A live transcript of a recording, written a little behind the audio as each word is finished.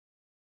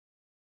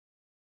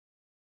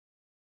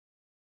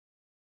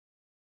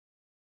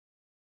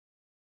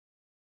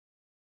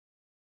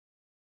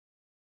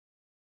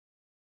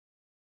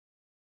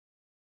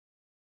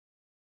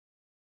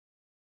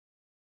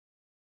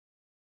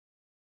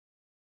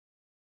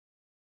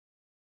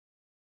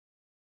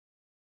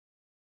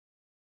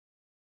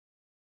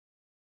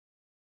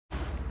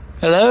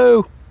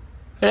Hello?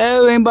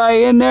 Hello,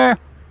 anybody in there?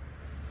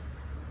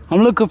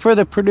 I'm looking for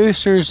the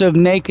producers of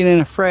Naked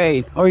and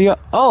Afraid. Or you?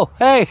 Oh,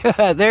 hey,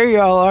 there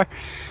y'all are.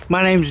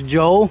 My name's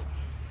Joel,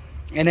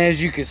 and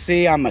as you can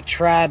see, I'm a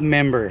tribe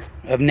member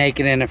of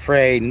Naked and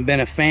Afraid and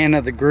been a fan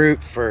of the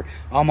group for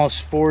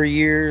almost 4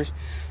 years.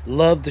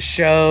 Love the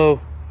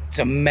show. It's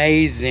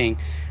amazing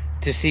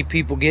to see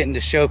people getting to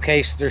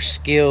showcase their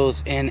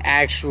skills in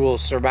actual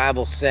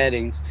survival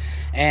settings,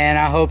 and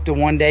I hope to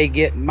one day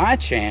get my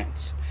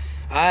chance.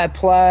 I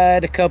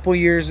applied a couple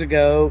years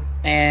ago,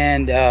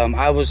 and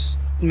I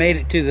made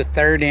it to the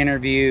third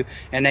interview,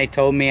 and they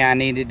told me I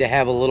needed to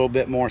have a little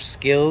bit more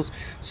skills.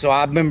 So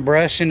I've been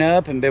brushing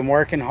up and been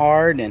working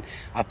hard, and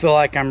I feel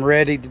like I'm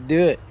ready to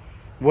do it.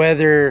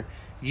 Whether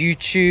you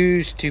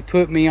choose to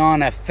put me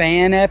on a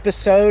fan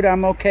episode,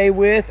 I'm okay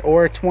with,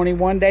 or a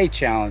 21-day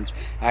challenge.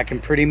 I can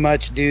pretty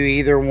much do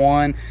either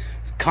one.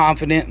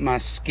 Confident in my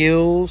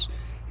skills.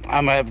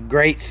 I'm a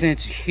great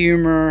sense of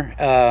humor.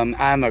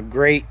 I'm a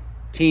great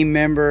team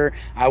member.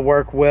 I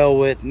work well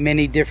with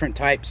many different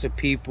types of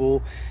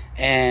people,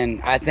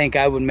 and I think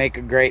I would make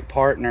a great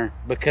partner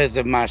because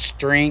of my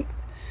strength,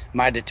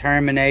 my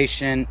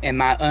determination, and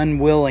my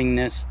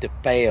unwillingness to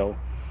fail.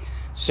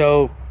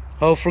 So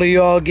hopefully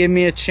you all give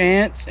me a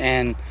chance,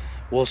 and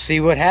we'll see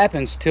what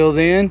happens. Till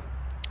then,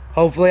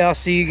 hopefully I'll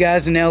see you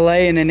guys in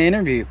LA in an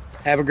interview.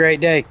 Have a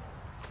great day.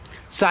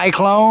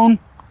 Cyclone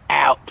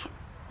out.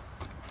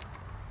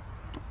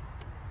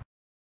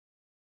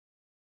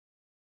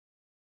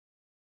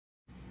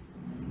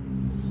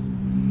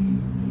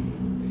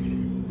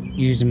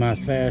 Using my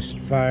fast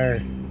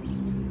fire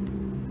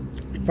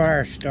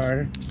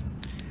starter.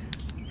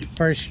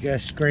 First you gotta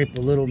scrape a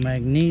little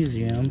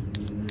magnesium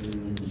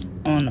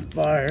on the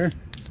fire,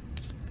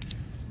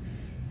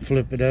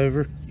 flip it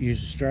over,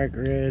 use a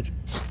striker edge.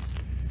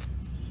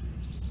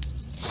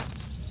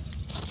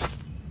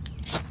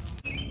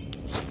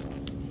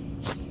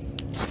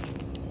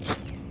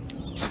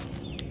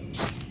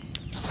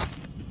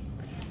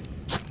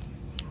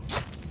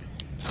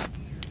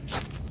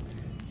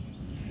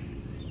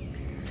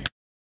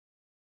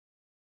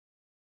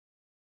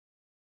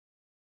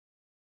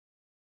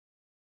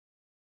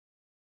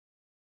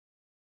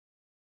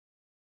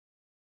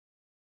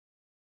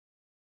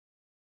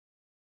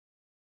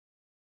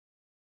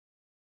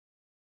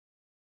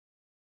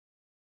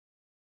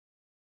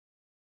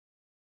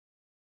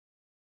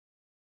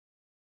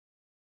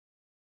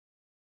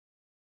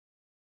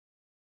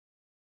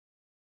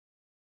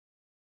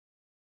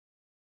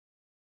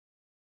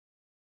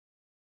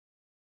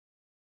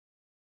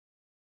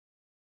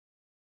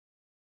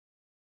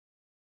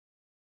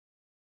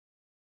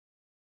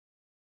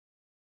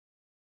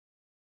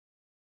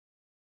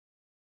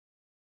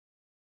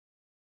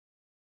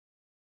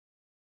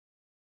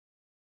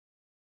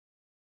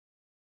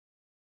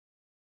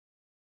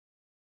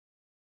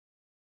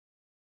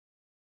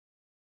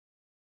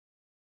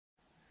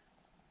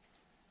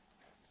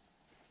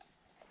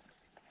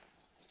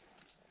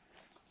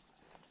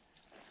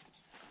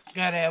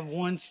 Gotta have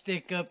one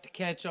stick up to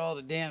catch all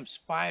the damn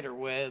spider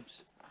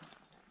webs.